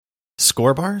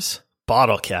Score bars,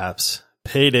 bottle caps,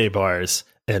 payday bars,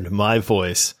 and my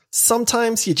voice.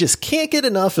 Sometimes you just can't get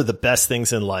enough of the best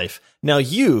things in life. Now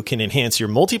you can enhance your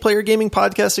multiplayer gaming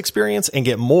podcast experience and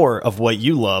get more of what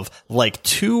you love, like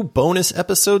 2 bonus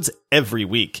episodes every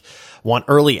week. Want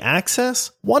early access?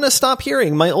 Want to stop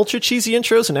hearing my ultra cheesy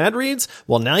intros and ad reads?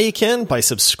 Well, now you can by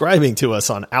subscribing to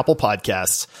us on Apple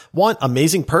Podcasts. Want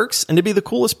amazing perks and to be the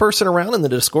coolest person around in the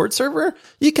Discord server?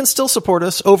 You can still support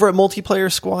us over at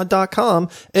multiplayersquad.com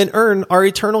and earn our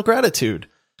eternal gratitude.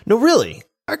 No, really,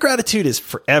 our gratitude is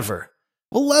forever.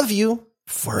 We'll love you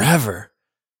forever.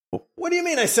 What do you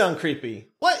mean I sound creepy?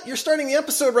 What? You're starting the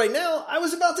episode right now? I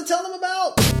was about to tell them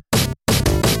about...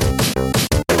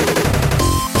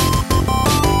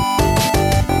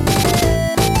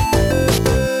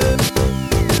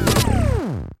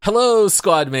 Hello,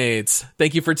 squad mates.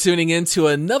 Thank you for tuning in to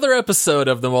another episode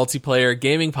of the Multiplayer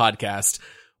Gaming Podcast.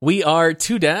 We are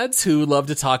 2 dads who love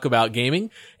to talk about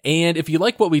gaming, and if you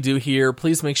like what we do here,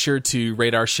 please make sure to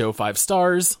rate our show 5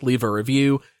 stars, leave a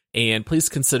review, and please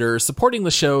consider supporting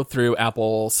the show through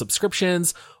Apple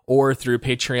subscriptions or through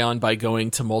Patreon by going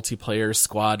to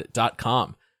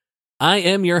multiplayersquad.com. I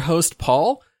am your host,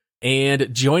 Paul.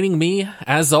 And joining me,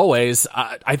 as always,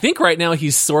 I think right now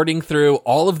he's sorting through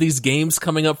all of these games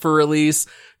coming up for release,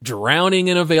 drowning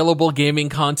in available gaming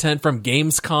content from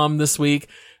Gamescom this week.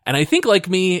 And I think, like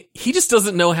me, he just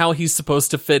doesn't know how he's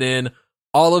supposed to fit in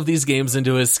all of these games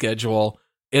into his schedule.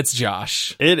 It's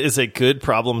Josh. It is a good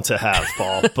problem to have,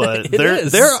 Paul, but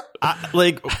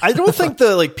I don't think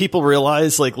the people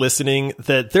realize listening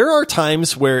that there are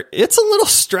times where it's a little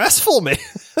stressful, man.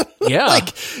 Yeah.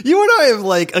 You and I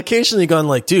have occasionally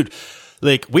gone dude,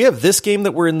 we have this game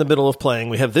that we're in the middle of playing.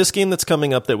 We have this game that's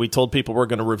coming up that we told people we're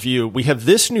going to review. We have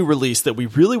this new release that we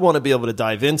really want to be able to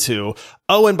dive into.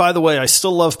 Oh, and by the way, I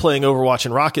still love playing Overwatch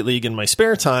and Rocket League in my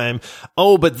spare time.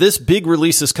 Oh, but this big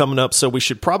release is coming up, so we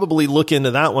should probably look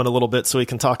into that one a little bit so we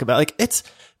can talk about it's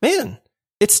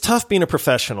tough being a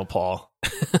professional, Paul.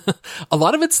 A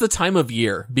lot of it's the time of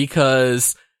year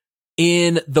because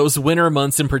in those winter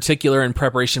months in particular, in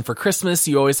preparation for Christmas,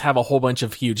 you always have a whole bunch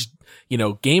of huge,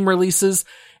 game releases.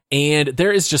 And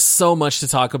there is just so much to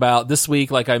talk about. This week,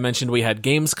 like I mentioned, we had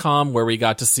Gamescom where we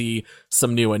got to see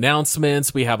some new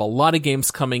announcements. We have a lot of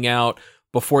games coming out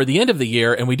before the end of the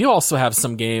year. And we do also have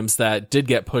some games that did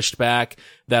get pushed back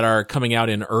that are coming out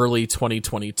in early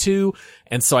 2022.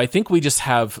 And so I think we just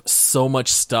have so much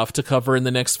stuff to cover in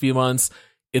the next few months.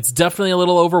 It's definitely a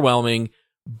little overwhelming,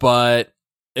 but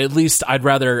at least I'd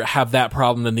rather have that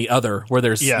problem than the other where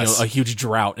there's a huge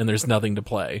drought and there's nothing to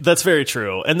play. That's very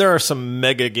true. And there are some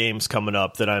mega games coming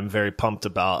up that I'm very pumped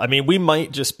about. I mean, we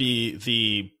might just be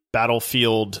the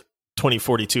Battlefield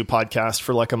 2042 podcast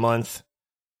for a month,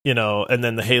 and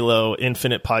then the Halo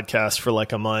Infinite podcast for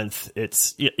a month.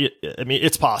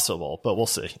 It's possible, but we'll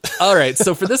see. All right.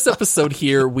 So for this episode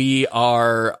here, we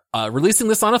are releasing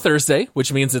this on a Thursday,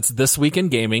 which means it's This Week in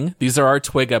Gaming. These are our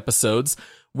TWIG episodes.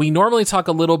 We normally talk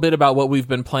a little bit about what we've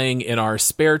been playing in our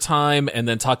spare time and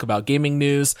then talk about gaming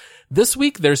news. This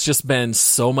week, there's just been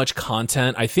so much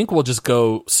content. I think we'll just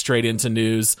go straight into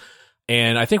news.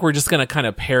 And I think we're just going to kind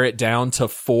of pare it down to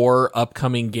 4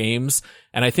 upcoming games.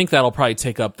 And I think that'll probably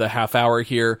take up the half hour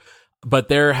here. But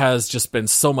there has just been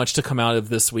so much to come out of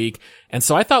this week. And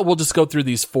so I thought we'll just go through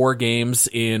these 4 games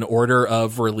in order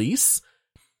of release.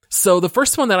 So the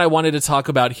first one that I wanted to talk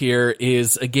about here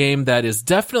is a game that is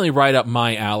definitely right up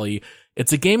my alley.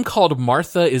 It's a game called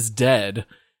Martha is Dead,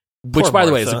 which, by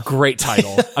the way, is a great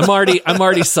title. I'm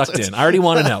already sucked in. I already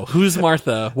want to know who's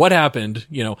Martha, what happened,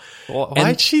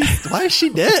 Why is she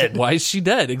dead? Why is she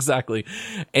dead? Exactly.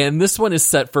 And this one is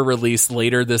set for release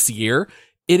later this year.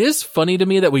 It is funny to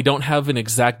me that we don't have an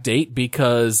exact date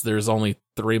because there's only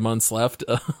 3 months left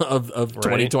of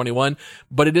 2021,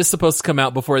 but it is supposed to come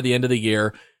out before the end of the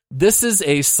year. This is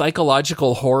a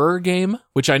psychological horror game,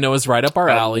 which I know is right up our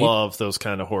alley. I love those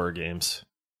kind of horror games.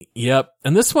 Yep.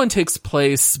 And this one takes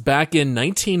place back in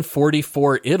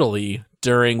 1944 Italy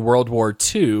during World War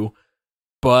II.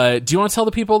 But do you want to tell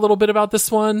the people a little bit about this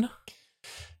one?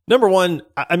 Number one,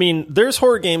 I mean, there's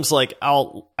horror games like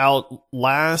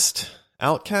Outcast.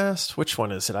 Which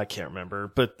one is it? I can't remember,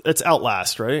 but it's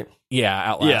Outlast, right? Yeah,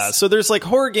 Outlast. Yeah, so there's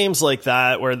horror games like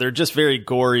that where they're just very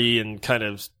gory and kind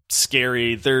of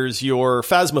scary. There's your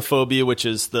Phasmophobia, which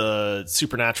is the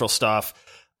supernatural stuff.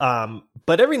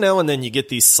 But every now and then you get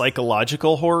these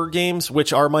psychological horror games,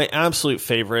 which are my absolute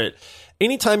favorite.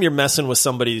 Anytime you're messing with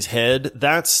somebody's head,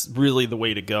 that's really the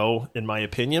way to go, in my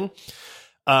opinion.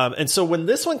 And so when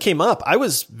this one came up, I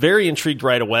was very intrigued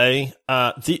right away.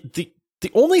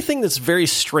 The only thing that's very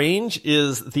strange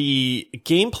is the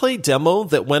gameplay demo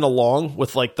that went along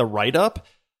with like the write-up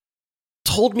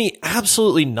told me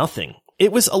absolutely nothing.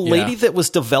 It was a lady that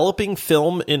was developing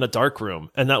film in a dark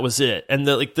room, and that was it. And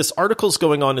this article's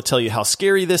going on to tell you how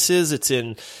scary this is. It's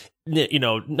in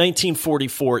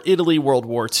 1944 Italy, World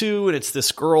War II, and it's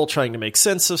this girl trying to make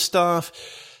sense of stuff.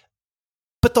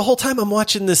 But the whole time I'm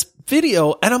watching this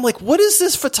video, and I'm like, what does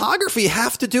this photography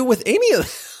have to do with any of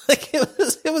this? Like,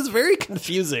 it was very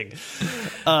confusing.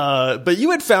 But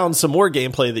you had found some more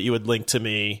gameplay that you had linked to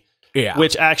me. Yeah.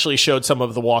 Which actually showed some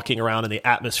of the walking around and the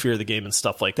atmosphere of the game and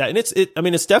stuff like that. And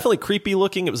it's definitely creepy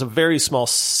looking. It was a very small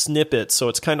snippet, so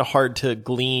it's kind of hard to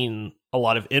glean a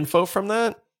lot of info from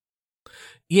that.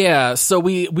 Yeah, so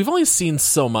we've only seen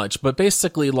so much, but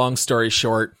basically, long story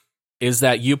short, is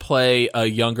that you play a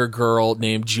younger girl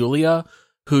named Julia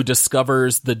who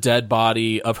discovers the dead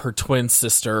body of her twin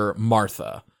sister,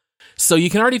 Martha. So you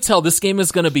can already tell this game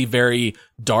is going to be very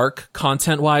dark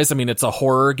content-wise. I mean, it's a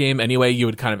horror game anyway. You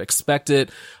would kind of expect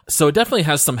it. So it definitely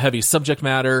has some heavy subject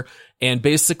matter. And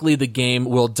basically, the game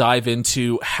will dive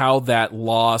into how that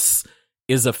loss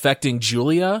is affecting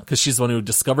Julia, because she's the one who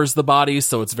discovers the body.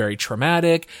 So it's very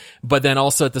traumatic. But then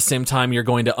also at the same time, you're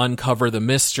going to uncover the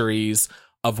mysteries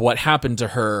of what happened to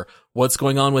her, what's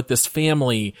going on with this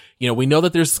family. You know, we know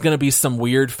that there's going to be some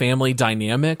weird family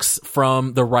dynamics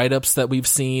from the write-ups that we've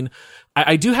seen.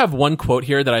 I do have one quote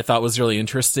here that I thought was really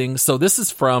interesting. So this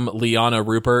is from Liana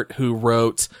Rupert, who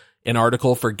wrote an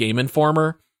article for Game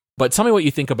Informer. But tell me what you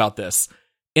think about this.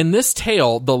 In this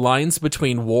tale, the lines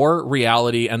between war,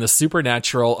 reality, and the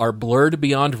supernatural are blurred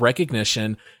beyond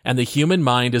recognition, and the human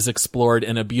mind is explored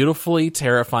in a beautifully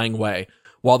terrifying way.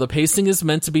 While the pacing is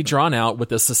meant to be drawn out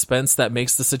with a suspense that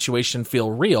makes the situation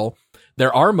feel real,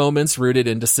 there are moments rooted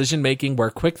in decision-making where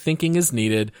quick thinking is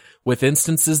needed, with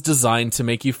instances designed to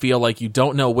make you feel like you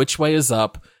don't know which way is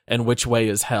up and which way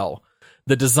is hell.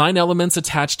 The design elements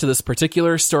attached to this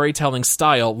particular storytelling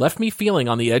style left me feeling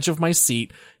on the edge of my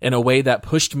seat in a way that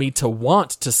pushed me to want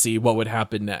to see what would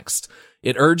happen next.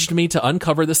 It urged me to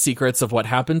uncover the secrets of what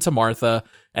happened to Martha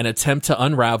and attempt to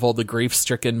unravel the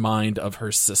grief-stricken mind of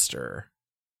her sister.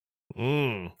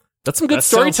 That's some good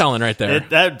storytelling right there.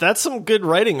 That's some good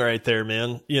writing right there,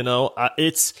 man. You know,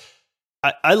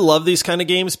 I love these kind of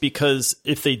games because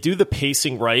if they do the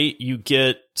pacing right, you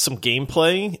get some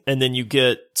gameplay and then you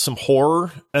get some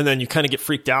horror and then you kind of get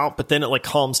freaked out, but then it like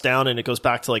calms down and it goes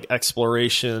back to like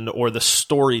exploration or the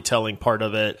storytelling part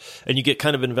of it. And you get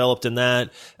kind of enveloped in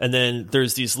that. And then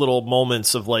there's these little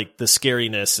moments of like the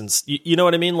scariness and you know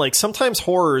what I mean? Like sometimes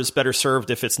horror is better served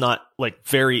if it's not like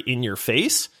very in your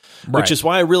face. Right. Which is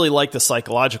why I really like the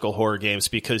psychological horror games,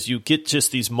 because you get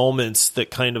just these moments that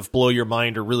kind of blow your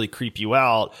mind or really creep you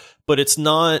out, but it's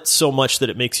not so much that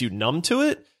it makes you numb to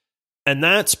it. And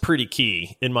that's pretty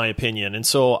key, in my opinion. And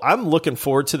so I'm looking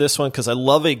forward to this one because I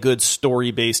love a good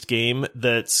story-based game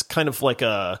that's kind of like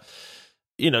a,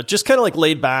 you know, just kind of like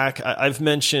laid back. I've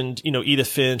mentioned, you know, Edith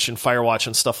Finch and Firewatch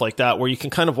and stuff like that, where you can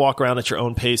kind of walk around at your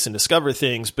own pace and discover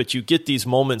things, but you get these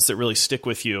moments that really stick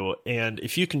with you. And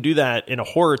if you can do that in a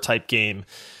horror type game,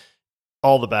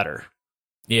 all the better.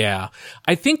 Yeah.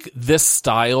 I think this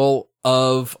style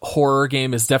of horror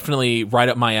game is definitely right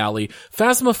up my alley.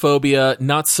 Phasmophobia,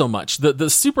 not so much. The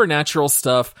supernatural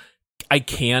stuff I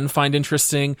can find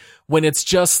interesting. When it's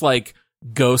just like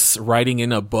ghosts writing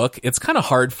in a book, it's kind of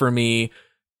hard for me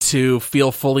to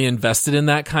feel fully invested in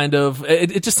that kind of,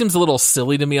 it just seems a little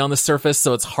silly to me on the surface,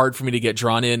 so it's hard for me to get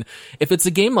drawn in. If it's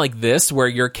a game like this where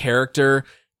your character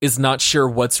is not sure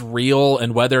what's real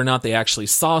and whether or not they actually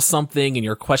saw something, and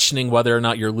you're questioning whether or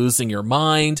not you're losing your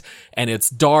mind, and it's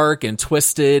dark and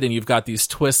twisted and you've got these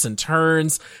twists and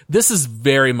turns, this is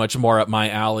very much more up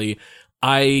my alley.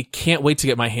 I can't wait to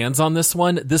get my hands on this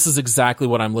one. This is exactly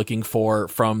what I'm looking for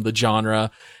from the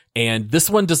genre. And this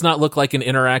one does not look like an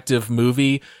interactive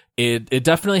movie. It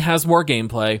definitely has more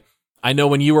gameplay. I know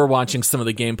when you were watching some of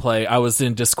the gameplay, I was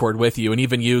in Discord with you, and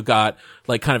even you got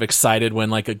like kind of excited when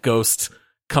like a ghost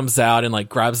comes out and like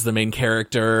grabs the main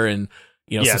character and,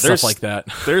 you know, some stuff like that.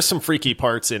 There's some freaky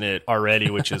parts in it already,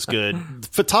 which is good.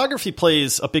 Photography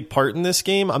plays a big part in this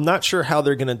game. I'm not sure how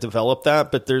they're going to develop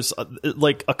that, but there's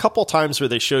like a couple times where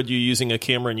they showed you using a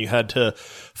camera and you had to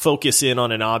focus in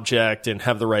on an object and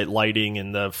have the right lighting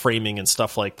and the framing and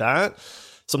stuff like that.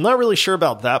 So I'm not really sure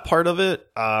about that part of it.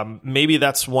 Maybe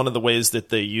that's one of the ways that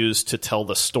they use to tell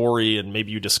the story, and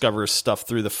maybe you discover stuff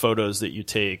through the photos that you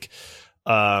take.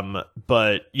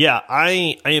 But yeah,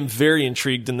 I am very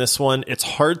intrigued in this one. It's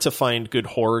hard to find good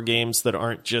horror games that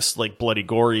aren't just like bloody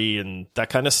gory and that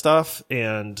kind of stuff.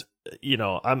 And, you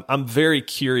know, I'm very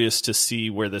curious to see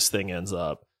where this thing ends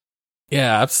up.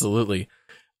 Yeah, absolutely.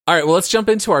 All right, well, let's jump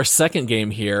into our second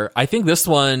game here. I think this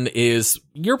one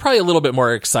you're probably a little bit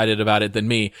more excited about it than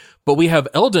me, but we have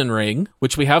Elden Ring,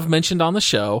 which we have mentioned on the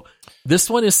show. This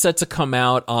one is set to come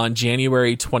out on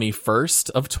January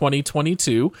 21st of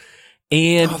 2022.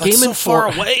 And that's so far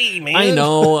away, man. I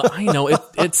know.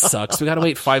 It sucks. We got to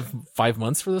wait five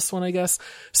months for this one, I guess.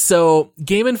 So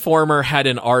Game Informer had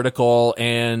an article,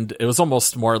 and it was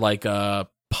almost more like a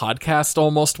podcast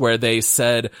almost, where they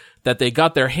said that they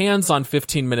got their hands on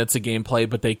 15 minutes of gameplay,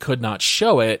 but they could not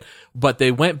show it. But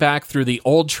they went back through the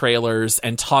old trailers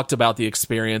and talked about the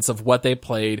experience of what they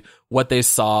played, what they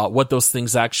saw, what those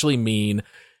things actually mean.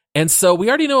 And so we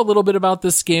already know a little bit about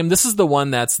this game. This is the one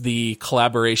that's the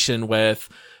collaboration with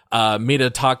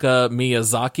Minetaka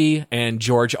Miyazaki and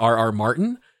George R.R.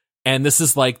 Martin. And this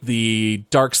is like the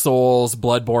Dark Souls,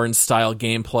 Bloodborne style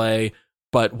gameplay.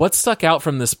 But what stuck out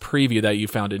from this preview that you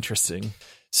found interesting?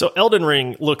 So Elden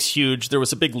Ring looks huge. There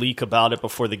was a big leak about it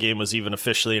before the game was even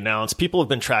officially announced. People have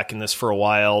been tracking this for a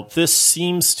while. This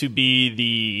seems to be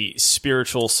the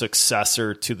spiritual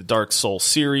successor to the Dark Souls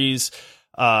series.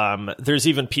 There's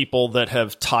even people that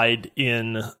have tied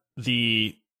in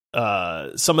the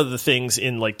some of the things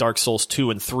in like Dark Souls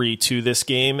 2 and 3 to this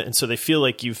game. And so they feel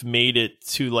like you've made it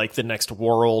to like the next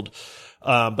world.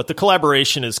 But the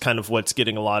collaboration is kind of what's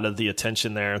getting a lot of the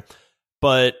attention there.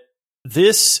 But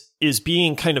this is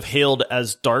being kind of hailed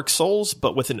as Dark Souls,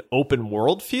 but with an open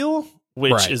world feel,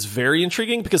 which is very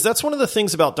intriguing, because that's one of the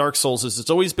things about Dark Souls is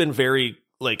it's always been very,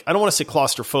 like, I don't want to say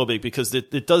claustrophobic, because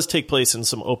it does take place in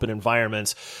some open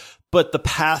environments, but the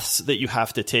paths that you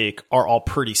have to take are all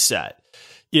pretty set.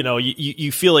 You know,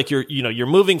 you feel like you're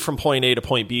moving from point A to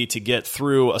point B to get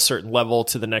through a certain level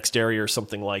to the next area or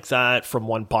something like that, from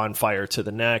one bonfire to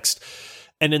the next.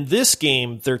 And in this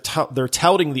game, they're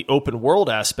touting the open world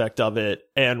aspect of it.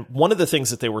 And one of the things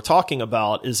that they were talking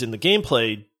about is in the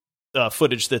gameplay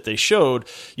footage that they showed,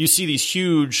 you see these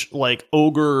huge, like,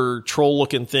 ogre troll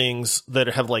looking things that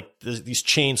have like these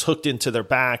chains hooked into their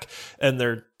back, and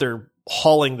they're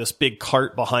hauling this big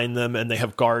cart behind them, and they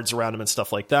have guards around them and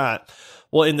stuff like that.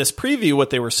 Well, in this preview, what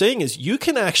they were saying is you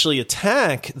can actually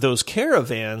attack those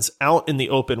caravans out in the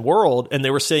open world. And they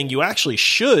were saying you actually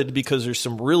should, because there's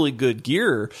some really good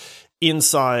gear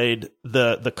inside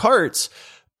the carts,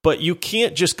 but you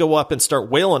can't just go up and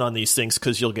start wailing on these things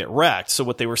because you'll get wrecked. So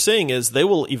what they were saying is they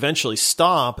will eventually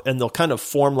stop, and they'll kind of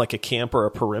form like a camp or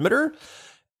a perimeter.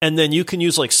 And then you can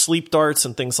use like sleep darts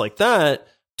and things like that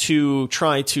to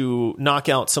try to knock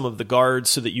out some of the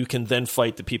guards so that you can then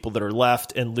fight the people that are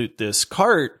left and loot this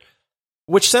cart,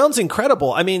 which sounds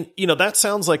incredible. I mean, you know, that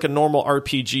sounds like a normal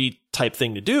RPG type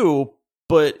thing to do,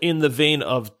 but in the vein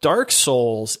of Dark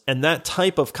Souls and that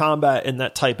type of combat and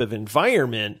that type of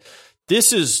environment,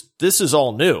 this is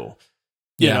all new,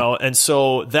 you know? And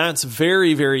so that's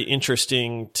very, very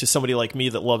interesting to somebody like me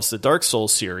that loves the Dark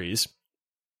Souls series.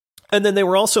 And then they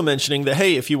were also mentioning that,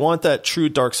 hey, if you want that true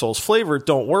Dark Souls flavor,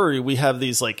 don't worry. We have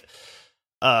these like,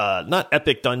 not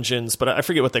epic dungeons, but I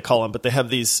forget what they call them, but they have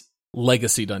these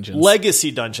legacy dungeons.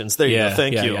 There you go.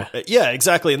 Thank you. Yeah,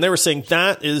 exactly. And they were saying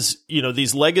that is, you know,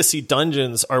 these legacy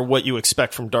dungeons are what you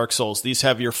expect from Dark Souls. These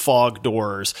have your fog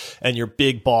doors and your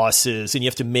big bosses, and you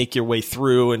have to make your way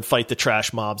through and fight the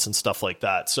trash mobs and stuff like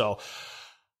that. So,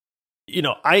 you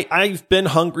know, I've been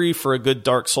hungry for a good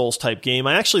Dark Souls type game.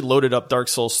 I actually loaded up Dark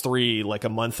Souls 3 like a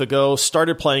month ago,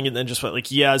 started playing it, and then just went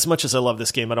like, yeah, as much as I love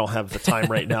this game, I don't have the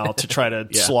time right now to try to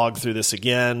slog through this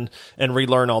again and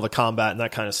relearn all the combat and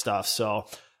that kind of stuff. So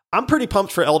I'm pretty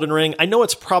pumped for Elden Ring. I know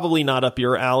it's probably not up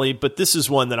your alley, but this is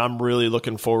one that I'm really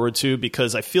looking forward to,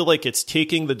 because I feel like it's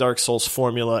taking the Dark Souls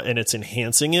formula and it's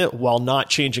enhancing it while not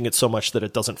changing it so much that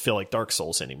it doesn't feel like Dark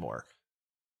Souls anymore.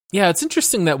 Yeah, it's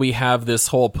interesting that we have this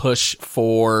whole push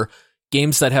for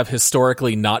games that have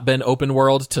historically not been open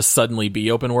world to suddenly be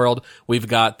open world. We've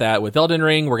got that with Elden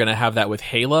Ring. We're going to have that with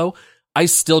Halo. I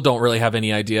still don't really have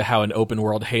any idea how an open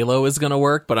world Halo is going to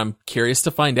work, but I'm curious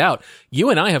to find out. You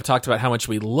and I have talked about how much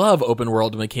we love open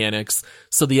world mechanics.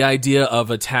 So the idea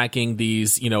of attacking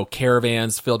these, you know,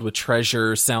 caravans filled with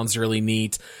treasure sounds really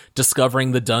neat.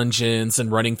 Discovering the dungeons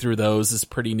and running through those is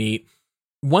pretty neat.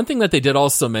 One thing that they did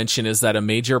also mention is that a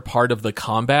major part of the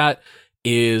combat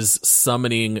is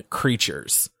summoning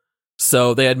creatures.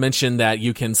 So they had mentioned that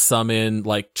you can summon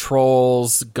like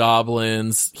trolls,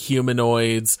 goblins,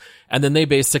 humanoids, and then they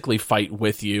basically fight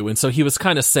with you. And so he was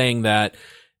kind of saying that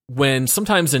when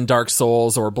sometimes in Dark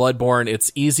Souls or Bloodborne,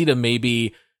 it's easy to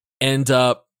maybe end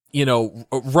up, you know,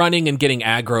 running and getting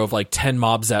aggro of like 10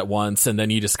 mobs at once, and then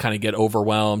you just kind of get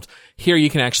overwhelmed. Here you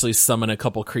can actually summon a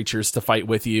couple creatures to fight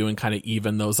with you and kind of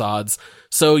even those odds.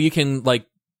 So you can like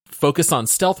focus on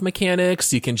stealth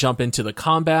mechanics. You can jump into the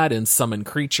combat and summon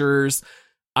creatures.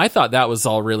 I thought that was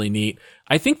all really neat.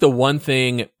 I think the one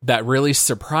thing that really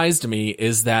surprised me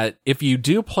is that if you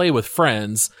do play with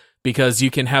friends, because you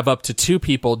can have up to 2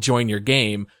 people join your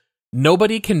game,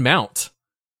 nobody can mount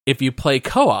if you play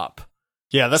co-op.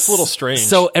 Yeah, that's a little strange.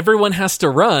 So everyone has to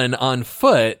run on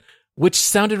foot, which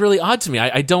sounded really odd to me.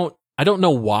 I don't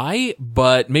know why,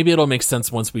 but maybe it'll make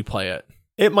sense once we play it.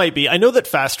 It might be. I know that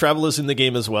fast travel is in the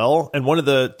game as well. And one of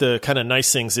the kind of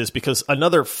nice things is because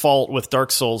another fault with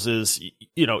Dark Souls is,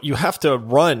 you have to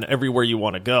run everywhere you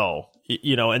want to go,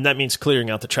 and that means clearing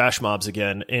out the trash mobs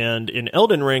again. And in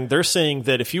Elden Ring, they're saying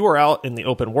that if you are out in the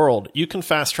open world, you can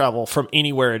fast travel from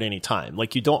anywhere at any time.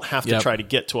 Like you don't have to try to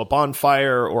get to a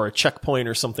bonfire or a checkpoint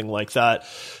or something like that.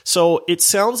 So it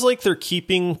sounds like they're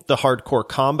keeping the hardcore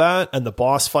combat and the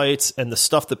boss fights and the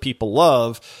stuff that people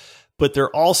love, but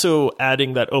they're also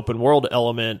adding that open world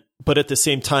element, but at the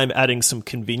same time adding some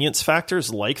convenience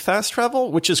factors like fast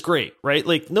travel, which is great, right?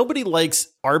 Like nobody likes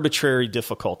arbitrary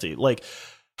difficulty. Like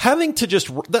having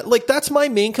to that's my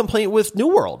main complaint with New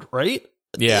World, right?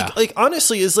 Yeah. Like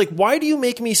honestly is like, why do you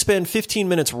make me spend 15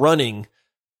 minutes running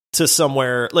to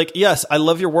somewhere? Like, yes, I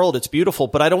love your world. It's beautiful,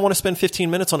 but I don't want to spend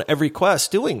 15 minutes on every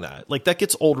quest doing that. Like that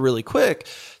gets old really quick.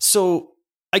 So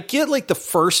I get like the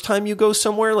first time you go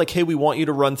somewhere, like, hey, we want you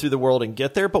to run through the world and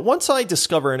get there. But once I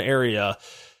discover an area,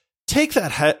 take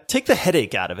the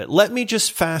headache out of it. Let me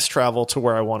just fast travel to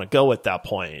where I want to go at that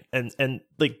point. And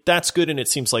like, that's good. And it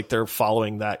seems like they're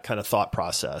following that kind of thought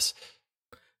process.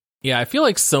 Yeah, I feel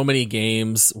like so many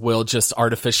games will just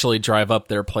artificially drive up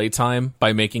their playtime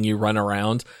by making you run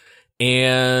around.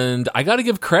 And I got to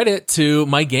give credit to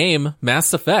my game,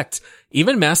 Mass Effect.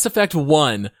 Even Mass Effect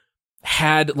 1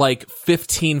 had like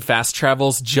 15 fast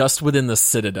travels just within the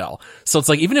Citadel. So it's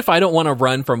like, even if I don't want to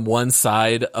run from one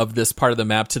side of this part of the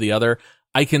map to the other,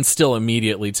 I can still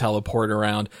immediately teleport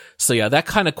around. So yeah, that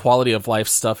kind of quality of life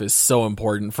stuff is so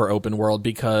important for open world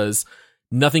because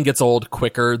nothing gets old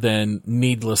quicker than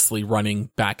needlessly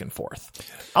running back and forth.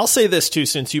 I'll say this too,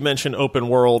 since you mentioned open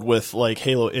world with like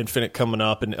Halo Infinite coming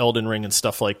up and Elden Ring and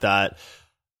stuff like that.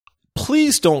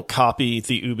 Please don't copy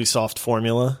the Ubisoft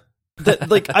formula.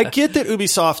 That, like, I get that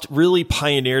Ubisoft really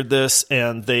pioneered this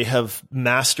and they have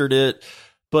mastered it,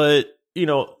 but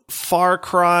Far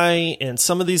Cry and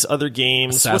some of these other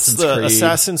games,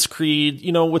 Assassin's Creed,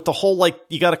 with the whole, like,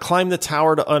 you got to climb the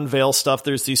tower to unveil stuff.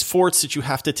 There's these forts that you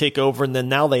have to take over, and then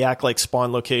now they act like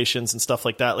spawn locations and stuff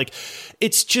like that. Like,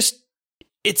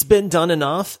 it's been done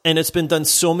enough, and it's been done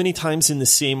so many times in the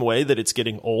same way that it's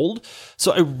getting old.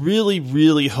 So I really,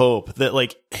 really hope that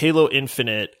like Halo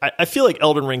Infinite, I feel like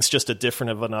Elden Ring's just a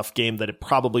different of enough game that it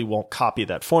probably won't copy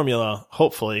that formula,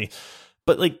 hopefully.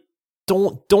 But like,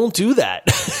 don't do that.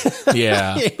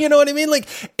 Yeah. You know what I mean? Like,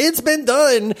 it's been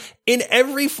done in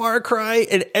every Far Cry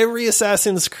and every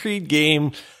Assassin's Creed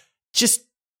game. Just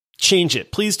change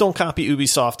it. Please don't copy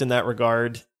Ubisoft in that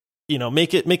regard.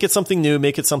 Make it something new,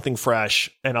 make it something fresh,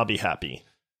 and I'll be happy.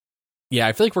 Yeah,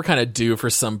 I feel like we're kind of due for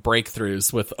some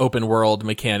breakthroughs with open world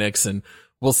mechanics, and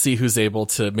we'll see who's able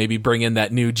to maybe bring in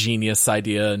that new genius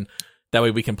idea, and that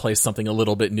way we can play something a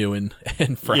little bit new and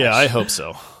fresh. Yeah, I hope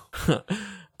so.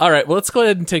 All right, well, let's go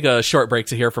ahead and take a short break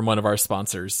to hear from one of our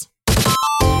sponsors.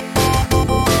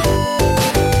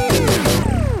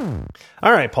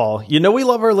 All right, Paul, we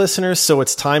love our listeners, so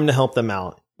it's time to help them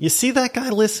out. You see that guy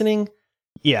listening?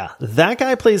 Yeah, that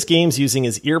guy plays games using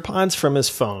his earpods from his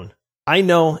phone. I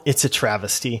know, it's a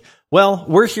travesty. Well,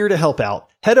 we're here to help out.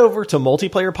 Head over to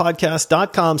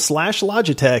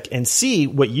multiplayerpodcast.com/Logitech and see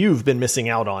what you've been missing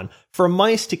out on. From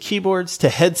mice to keyboards to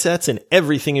headsets and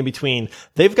everything in between,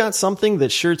 they've got something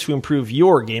that's sure to improve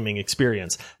your gaming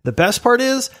experience. The best part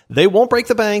is, they won't break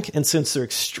the bank, and since they're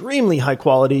extremely high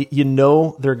quality,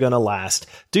 they're gonna last.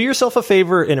 Do yourself a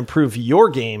favor and improve your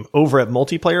game over at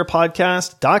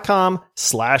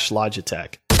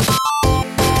multiplayerpodcast.com/Logitech.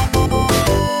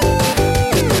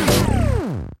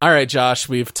 All right, Josh,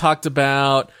 we've talked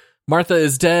about Martha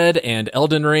is Dead and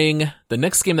Elden Ring. The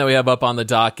next game that we have up on the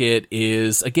docket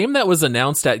is a game that was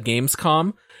announced at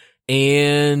Gamescom,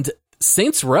 and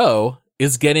Saints Row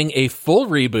is getting a full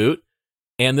reboot,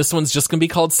 and this one's just going to be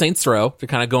called Saints Row. They're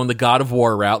kind of going the God of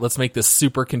War route. Let's make this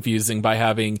super confusing by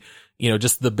having,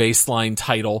 just the baseline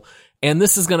title. And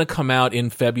this is going to come out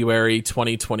in February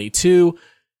 2022.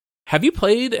 Have you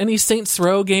played any Saints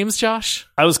Row games, Josh?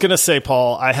 I was going to say,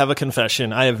 Paul, I have a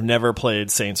confession. I have never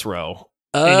played Saints Row.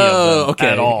 any of them okay.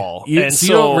 at all. And so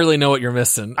you don't really know what you're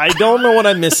missing. I don't know what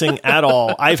I'm missing at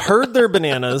all. I've heard they're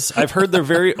bananas. I've heard they're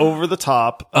very over the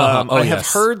top. I have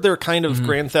heard they're kind of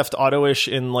Grand Theft Auto-ish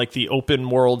in like the open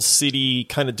world city,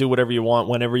 kind of do whatever you want,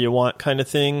 whenever you want kind of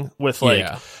thing, with like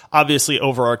obviously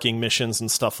overarching missions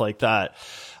and stuff like that.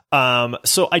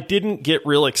 So I didn't get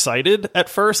real excited at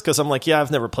first because I'm like, yeah,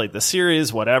 I've never played the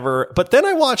series, whatever. But then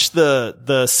I watched the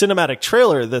cinematic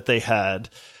trailer that they had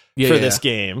for this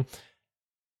game.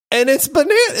 And it's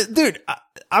banana, dude.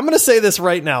 I'm going to say this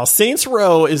right now. Saints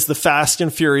Row is the Fast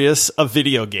and Furious of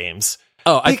video games.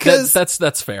 Oh, because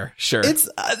that's fair. Sure. It's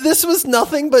this was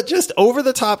nothing but just over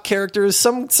the top characters.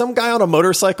 Some guy on a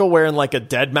motorcycle wearing like a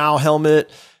Deadmau helmet,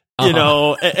 you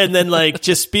know, and then like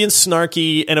just being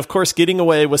snarky, and of course getting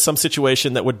away with some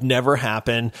situation that would never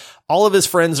happen. All of his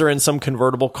friends are in some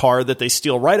convertible car that they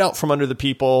steal right out from under the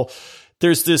people.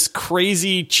 There's this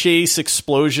crazy chase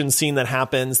explosion scene that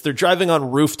happens. They're driving on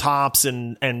rooftops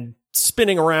and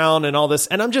spinning around and all this.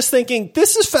 And I'm just thinking,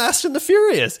 this is Fast and the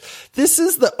Furious. This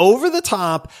is the over the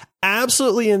top,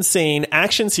 absolutely insane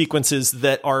action sequences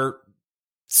that are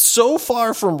so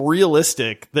far from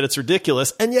realistic that it's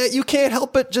ridiculous. And yet you can't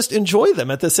help but just enjoy them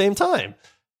at the same time.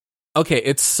 Okay.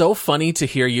 It's so funny to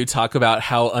hear you talk about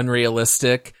how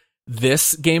unrealistic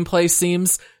this gameplay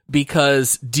seems,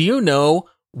 because do you know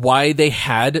why they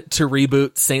had to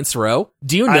reboot Saints Row?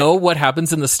 Do you know what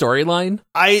happens in the storyline?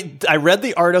 I read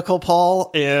the article,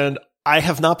 Paul, and I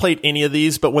have not played any of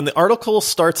these, but when the article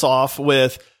starts off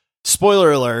with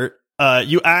spoiler alert,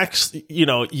 you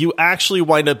actually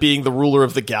wind up being the ruler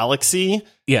of the galaxy.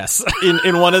 Yes.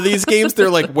 in one of these games, they're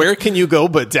like, where can you go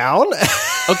but down?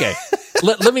 Okay.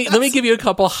 Let me give you a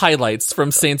couple highlights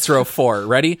from Saints Row 4.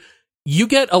 Ready? You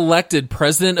get elected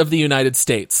president of the United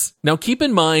States. Now, keep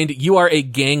in mind, you are a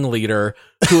gang leader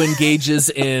who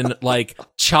engages in like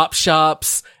chop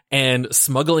shops and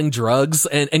smuggling drugs,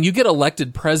 and you get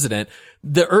elected president.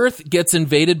 The Earth gets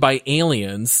invaded by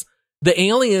aliens. The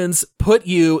aliens put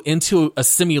you into a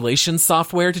simulation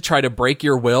software to try to break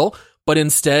your will, but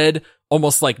instead,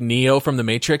 almost like Neo from the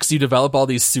Matrix, you develop all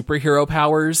these superhero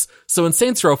powers. So in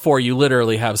Saints Row 4, you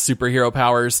literally have superhero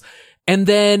powers. And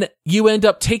then you end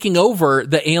up taking over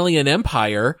the alien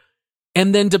empire.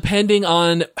 And then depending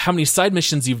on how many side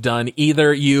missions you've done,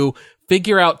 either you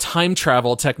figure out time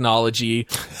travel technology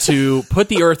to put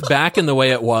the Earth back in the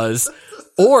way it was,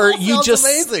 or you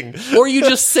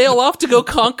just sail off to go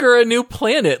conquer a new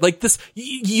planet. Like this,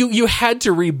 you had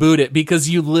to reboot it because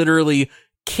you literally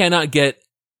can't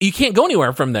go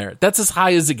anywhere from there. That's as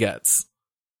high as it gets.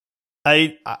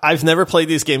 I've never played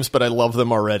these games, but I love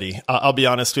them already. I'll be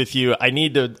honest with you. I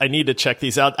need to check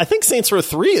these out. I think Saints Row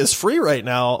 3 is free right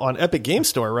now on Epic Game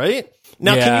Store, right?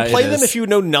 Now, can you play them if you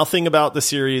know nothing about the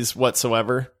series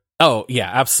whatsoever? Oh, yeah,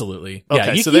 absolutely.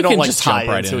 Okay, yeah, so they don't like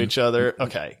tie into each other.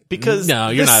 Okay, because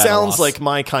this sounds like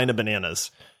my kind of bananas.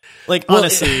 Like,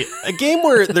 honestly, a game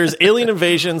where there's alien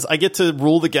invasions, I get to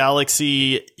rule the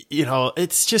galaxy, you know,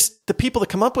 it's just the people that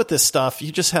come up with this stuff,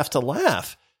 you just have to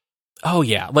laugh. Oh,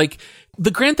 yeah. Like,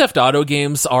 the Grand Theft Auto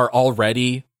games are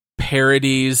already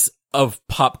parodies of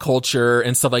pop culture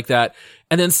and stuff like that.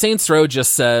 And then Saints Row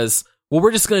just says, well,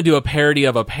 we're just going to do a parody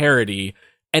of a parody.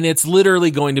 And it's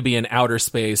literally going to be in outer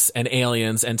space and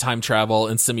aliens and time travel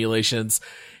and simulations.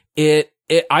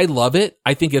 I love it.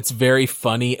 I think it's very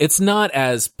funny. It's not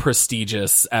as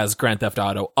prestigious as Grand Theft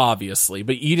Auto, obviously,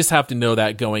 but you just have to know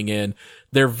that going in.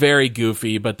 They're very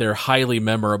goofy, but they're highly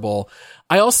memorable.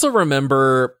 I also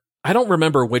remember, I don't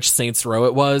remember which Saints Row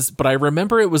it was, but I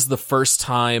remember it was the first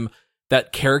time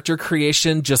that character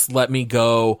creation just let me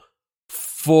go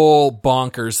full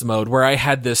bonkers mode, where I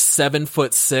had this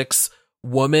 7'6"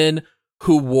 woman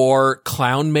who wore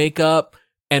clown makeup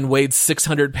and weighed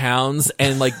 600 pounds.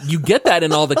 And like, you get that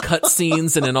in all the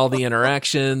cutscenes and in all the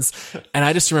interactions. And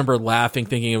I just remember laughing,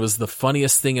 thinking it was the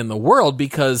funniest thing in the world,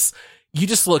 because you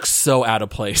just look so out of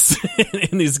place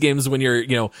in these games when you're,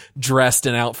 you know, dressed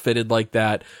and outfitted like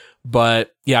that.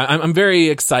 But yeah, I'm very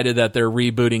excited that they're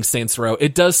rebooting Saints Row.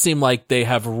 It does seem like they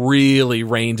have really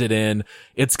reined it in.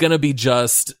 It's going to be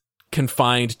just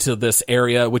confined to this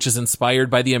area, which is inspired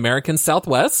by the American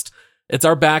Southwest. It's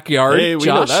our backyard. Hey, we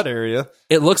Josh. know that area.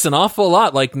 It looks an awful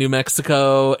lot like New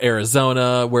Mexico,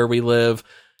 Arizona, where we live.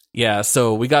 Yeah,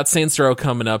 so we got Saints Row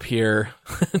coming up here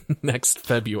next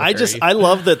February. I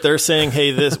love that they're saying,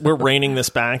 hey, we're reining this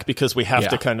back because we have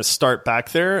to kind of start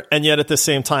back there. And yet at the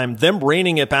same time, them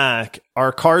reining it back,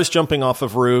 our cars jumping off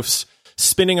of roofs,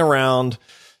 spinning around,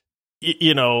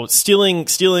 you know,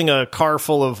 stealing a car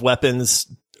full of weapons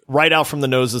right out from the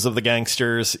noses of the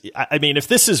gangsters. I mean, if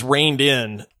this is reined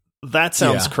in, That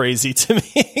sounds crazy to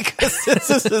me, because this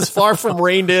is as far from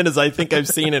reined in as I think I've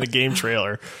seen in a game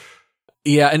trailer.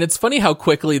 Yeah, and it's funny how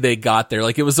quickly they got there.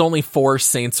 Like, it was only 4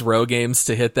 Saints Row games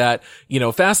to hit that. You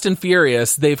know, Fast and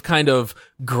Furious, they've kind of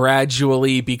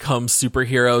gradually become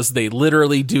superheroes. They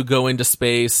literally do go into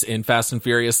space in Fast and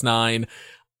Furious 9.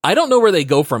 I don't know where they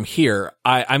go from here.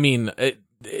 I mean,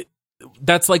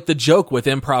 that's like the joke with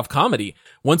improv comedy.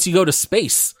 Once you go to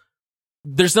space,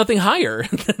 there's nothing higher.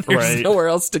 There's nowhere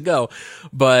else to go.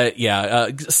 But yeah,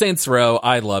 Saints Row,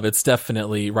 I love. It's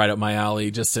definitely right up my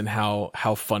alley, just in how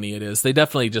funny it is. They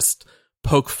definitely just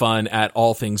poke fun at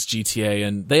all things GTA,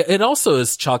 and it also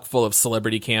is chock full of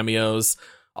celebrity cameos,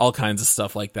 all kinds of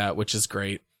stuff like that, which is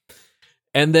great.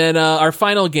 And then our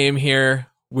final game here,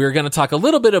 we're going to talk a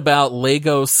little bit about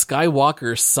Lego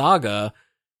Skywalker Saga.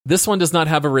 This one does not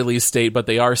have a release date, but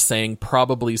they are saying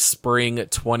probably spring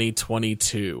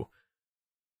 2022.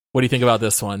 What do you think about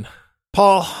this one?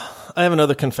 Paul, I have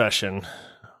another confession.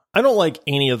 I don't like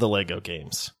any of the Lego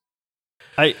games.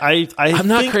 I'm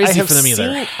not crazy for them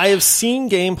either. I have seen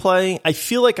gameplay. I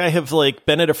feel like I have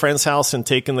been at a friend's house and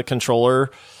taken the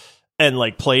controller and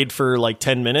played for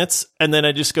 10 minutes. And then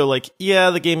I just go yeah,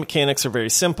 the game mechanics are very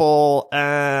simple.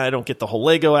 I don't get the whole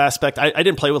Lego aspect. I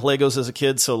didn't play with Legos as a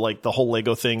kid. So the whole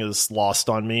Lego thing is lost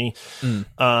on me.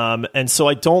 And so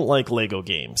I don't like Lego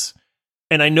games.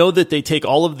 And I know that they take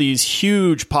all of these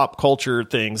huge pop culture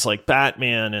things like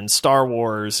Batman and Star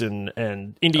Wars and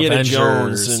Indiana Avengers,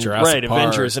 Jones and Jurassic Park,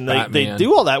 Avengers, and they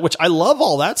do all that, which I love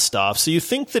all that stuff. So you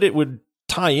think that it would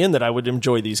tie in that I would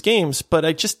enjoy these games, but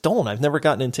I just don't. I've never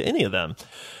gotten into any of them.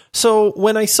 So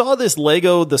when I saw this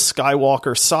Lego, the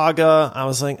Skywalker Saga, I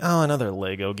was like, oh, another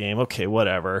Lego game. Okay,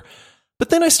 whatever.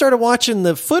 But then I started watching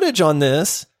the footage on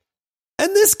this, and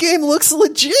this game looks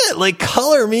legit.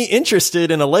 Color me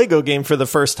interested in a Lego game for the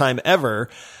first time ever,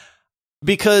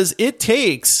 because it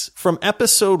takes from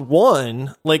episode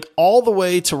 1, all the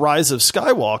way to Rise of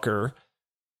Skywalker,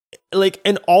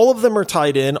 and all of them are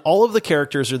tied in. All of the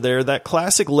characters are there. That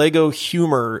classic Lego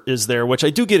humor is there, which I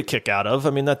do get a kick out of.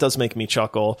 I mean, that does make me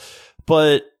chuckle,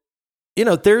 but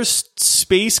there's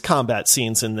space combat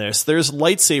scenes in this. There's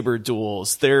lightsaber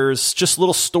duels. There's just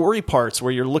little story parts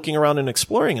where you're looking around and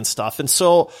exploring and stuff. And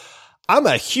so I'm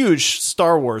a huge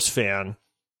Star Wars fan.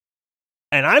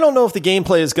 And I don't know if the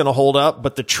gameplay is going to hold up,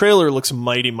 but the trailer looks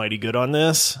mighty, mighty good on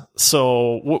this.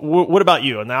 So what about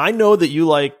you? Now, I know that you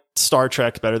like Star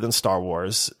Trek better than Star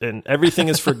Wars, and everything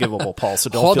is forgivable, Paul.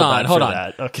 So don't feel bad for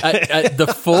that. Okay. The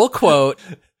full quote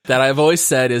that I've always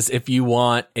said is, if you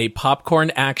want a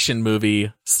popcorn action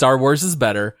movie, Star Wars is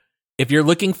better. If you're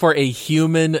looking for a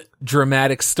human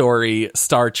dramatic story,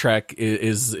 Star Trek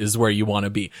is where you want to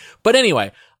be. But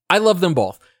anyway, I love them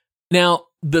both. Now,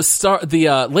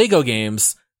 the Lego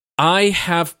games, I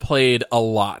have played a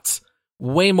lot.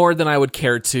 Way more than I would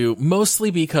care to, mostly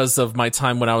because of my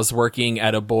time when I was working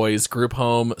at a boys group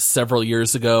home several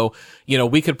years ago.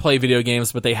 We could play video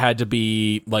games, but they had to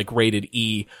be rated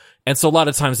E. And so a lot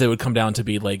of times they would come down to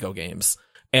be Lego games,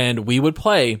 and we would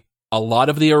play a lot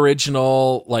of the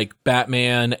original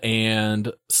Batman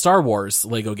and Star Wars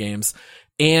Lego games.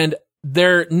 And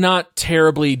they're not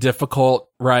terribly difficult,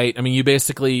 right? I mean,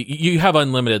 you have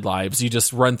unlimited lives. You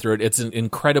just run through it. It's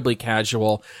incredibly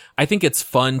casual. I think it's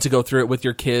fun to go through it with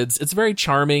your kids. It's very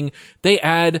charming. They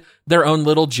add their own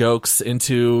little jokes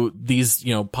into these,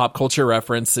 pop culture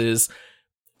references.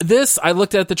 This, I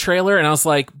looked at the trailer and I was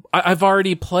like, I've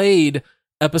already played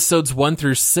episodes 1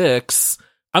 through 6.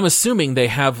 I'm assuming they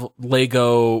have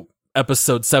Lego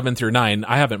episode 7 through 9.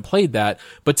 I haven't played that,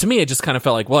 but to me, it just kind of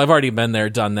felt like, well, I've already been there,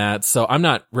 done that. So I'm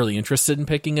not really interested in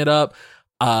picking it up.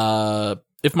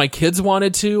 If my kids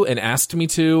wanted to and asked me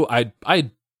to,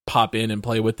 I'd pop in and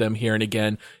play with them here and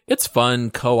again. It's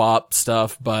fun co-op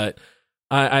stuff, but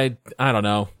I don't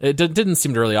know. It didn't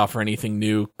seem to really offer anything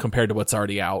new compared to what's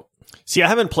already out. See, I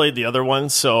haven't played the other one,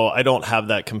 so I don't have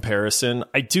that comparison.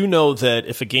 I do know that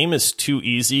if a game is too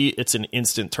easy, it's an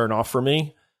instant turnoff for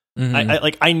me.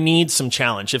 Mm-hmm. I need some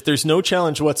challenge. If there's no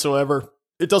challenge whatsoever,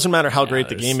 it doesn't matter how great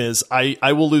the game is.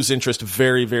 I will lose interest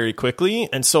very, very quickly.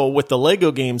 And so with the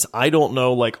Lego games, I don't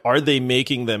know, are they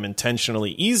making them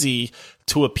intentionally easy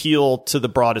to appeal to the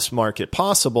broadest market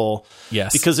possible?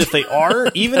 Yes. Because if they are,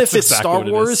 even if it's Star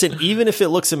Wars and even if it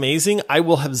looks amazing, I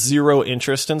will have zero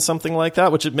interest in something like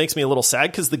that, which it makes me a little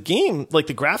sad, because the game, the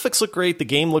graphics look great. The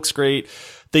game looks great.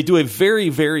 They do a very,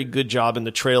 very good job in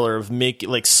the trailer of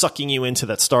sucking you into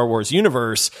that Star Wars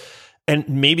universe. And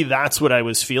maybe that's what I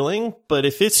was feeling. But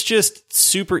if it's just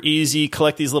super easy,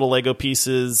 collect these little Lego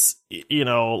pieces,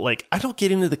 I don't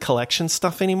get into the collection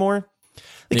stuff anymore.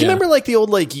 Like, you remember like the old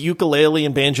like ukulele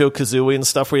and Banjo-Kazooie and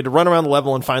stuff where you had to run around the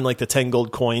level and find like the 10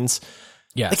 gold coins?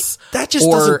 Yes. Like, that just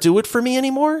doesn't do it for me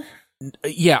anymore.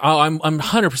 Yeah, I'm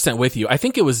 100% with you. I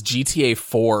think it was GTA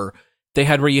 4. They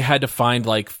had where you had to find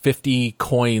like 50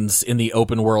 coins in the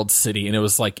open world city, and it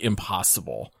was like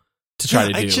impossible to try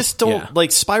to do. I just don't like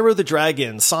Spyro the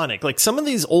Dragon, Sonic, like some of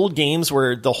these old games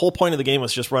where the whole point of the game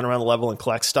was just run around the level and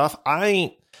collect stuff.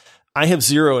 I have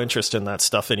zero interest in that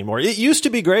stuff anymore. It used to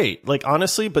be great, like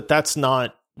honestly, but that's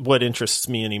not what interests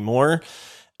me anymore.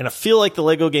 And I feel like the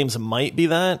Lego games might be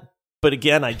that. But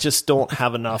again, I just don't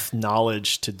have enough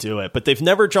knowledge to do it. But they've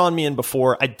never drawn me in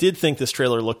before. I did think this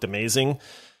trailer looked amazing.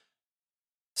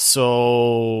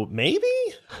 So maybe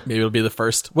it'll be the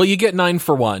first. Well, you get 9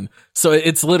 for 1. So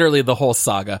it's literally the whole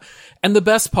saga. And the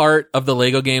best part of the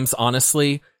Lego games,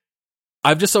 honestly,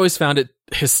 I've just always found it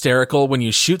hysterical when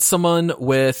you shoot someone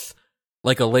with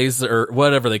like a laser or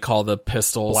whatever they call the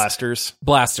pistols.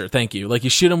 Blaster, thank you. Like you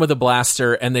shoot them with a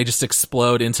blaster and they just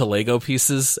explode into Lego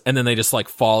pieces and then they just like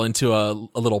fall into a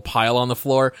little pile on the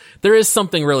floor. There is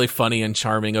something really funny and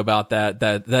charming about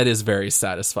that is very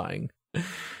satisfying.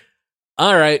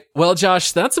 All right. Well,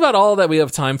 Josh, that's about all that we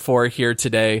have time for here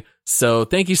today. So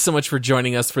thank you so much for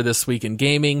joining us for This Week in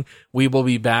Gaming. We will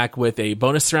be back with a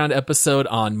bonus round episode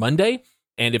on Monday.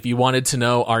 And if you wanted to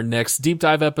know, our next deep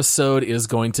dive episode is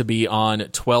going to be on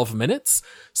 12 minutes.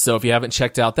 So if you haven't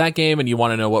checked out that game and you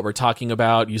want to know what we're talking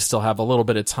about, you still have a little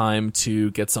bit of time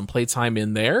to get some playtime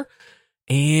in there.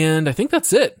 And I think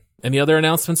that's it. Any other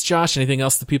announcements, Josh? Anything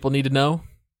else that people need to know?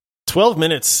 12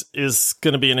 minutes is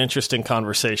going to be an interesting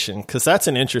conversation because that's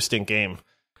an interesting game.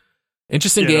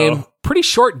 Interesting game. Pretty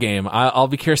short game. I'll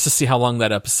be curious to see how long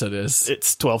that episode is.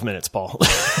 It's 12 minutes, Paul.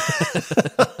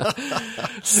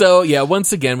 So, yeah,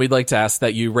 once again, we'd like to ask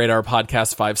that you rate our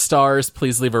podcast 5 stars.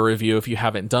 Please leave a review if you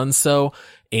haven't done so.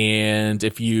 And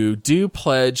if you do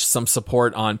pledge some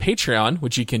support on Patreon,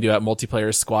 which you can do at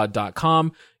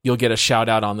multiplayersquad.com, you'll get a shout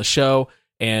out on the show.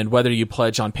 And whether you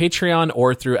pledge on Patreon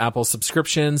or through Apple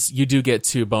subscriptions, you do get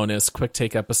 2 bonus quick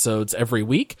take episodes every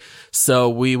week. So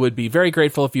we would be very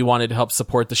grateful if you wanted to help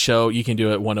support the show. You can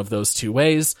do it one of those 2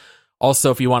 ways.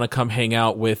 Also, if you want to come hang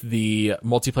out with the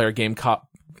multiplayer gaming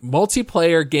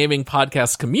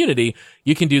podcast community,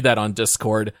 you can do that on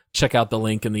Discord. Check out the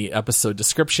link in the episode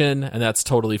description, and that's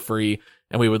totally free.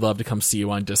 And we would love to come see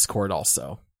you on Discord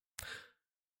also.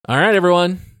 All right,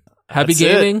 everyone. Happy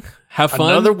gaming. Have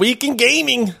fun. Another week in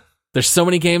gaming. There's so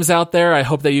many games out there. I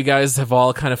hope that you guys have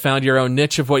all kind of found your own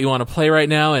niche of what you want to play right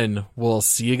now, and we'll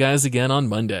see you guys again on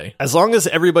Monday. As long as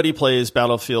everybody plays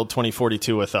Battlefield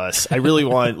 2042 with us, I really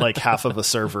want like half of a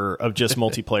server of just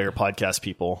multiplayer podcast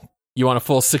people. You want a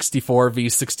full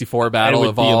 64v64 battle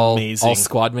of all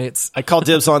squad mates? I call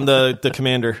dibs on the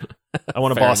commander. I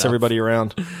want to boss everybody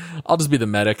around. I'll just be the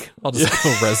medic. I'll just go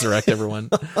resurrect everyone.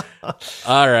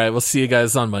 All right. We'll see you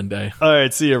guys on Monday. All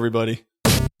right. See you, everybody.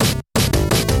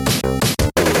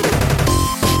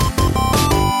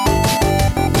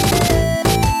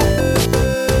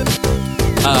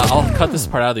 I'll cut this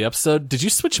part out of the episode. Did you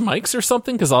switch mics or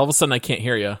something? Because all of a sudden I can't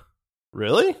hear you.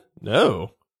 Really?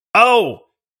 No. Oh!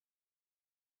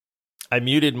 I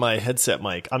muted my headset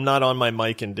mic. I'm not on my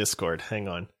mic in Discord. Hang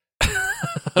on.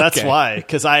 That's why.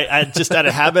 Because I just out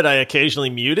of habit, I occasionally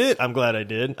mute it. I'm glad I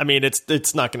did. I mean,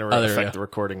 it's not going to affect the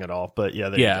recording at all. But yeah,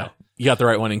 there you go. You got the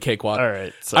right one in Cakewalk. All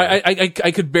right.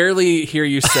 I could barely hear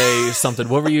you say something.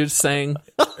 What were you saying?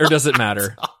 Or does it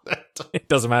matter? It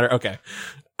doesn't matter. Okay.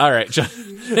 All right.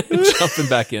 Jumping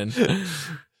back in.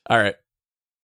 All right.